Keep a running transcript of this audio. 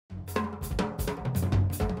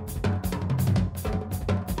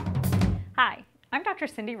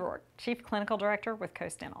Dr. Cindy Roark, Chief Clinical Director with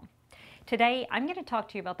Coast Dental. Today, I'm going to talk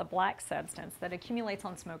to you about the black substance that accumulates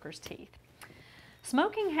on smokers' teeth.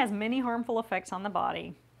 Smoking has many harmful effects on the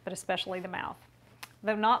body, but especially the mouth.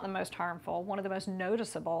 Though not the most harmful, one of the most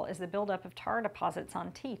noticeable is the buildup of tar deposits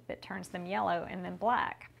on teeth that turns them yellow and then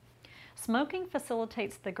black. Smoking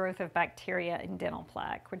facilitates the growth of bacteria in dental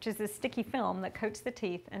plaque, which is a sticky film that coats the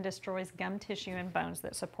teeth and destroys gum tissue and bones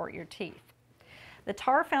that support your teeth. The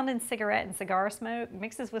tar found in cigarette and cigar smoke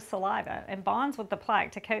mixes with saliva and bonds with the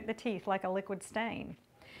plaque to coat the teeth like a liquid stain.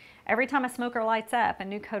 Every time a smoker lights up, a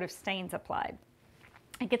new coat of stain's applied.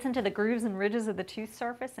 It gets into the grooves and ridges of the tooth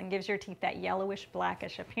surface and gives your teeth that yellowish,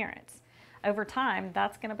 blackish appearance. Over time,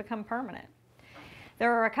 that's going to become permanent.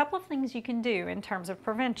 There are a couple of things you can do in terms of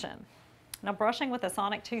prevention. Now, brushing with a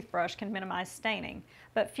sonic toothbrush can minimize staining,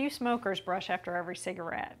 but few smokers brush after every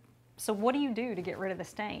cigarette. So what do you do to get rid of the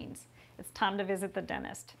stains? It's time to visit the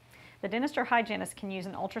dentist. The dentist or hygienist can use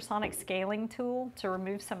an ultrasonic scaling tool to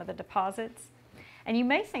remove some of the deposits. And you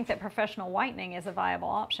may think that professional whitening is a viable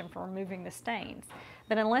option for removing the stains,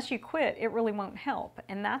 but unless you quit, it really won't help.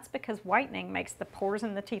 And that's because whitening makes the pores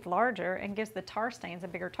in the teeth larger and gives the tar stains a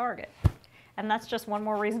bigger target. And that's just one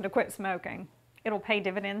more reason to quit smoking. It'll pay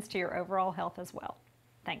dividends to your overall health as well.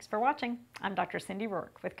 Thanks for watching. I'm Dr. Cindy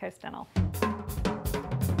Roark with Coast Dental.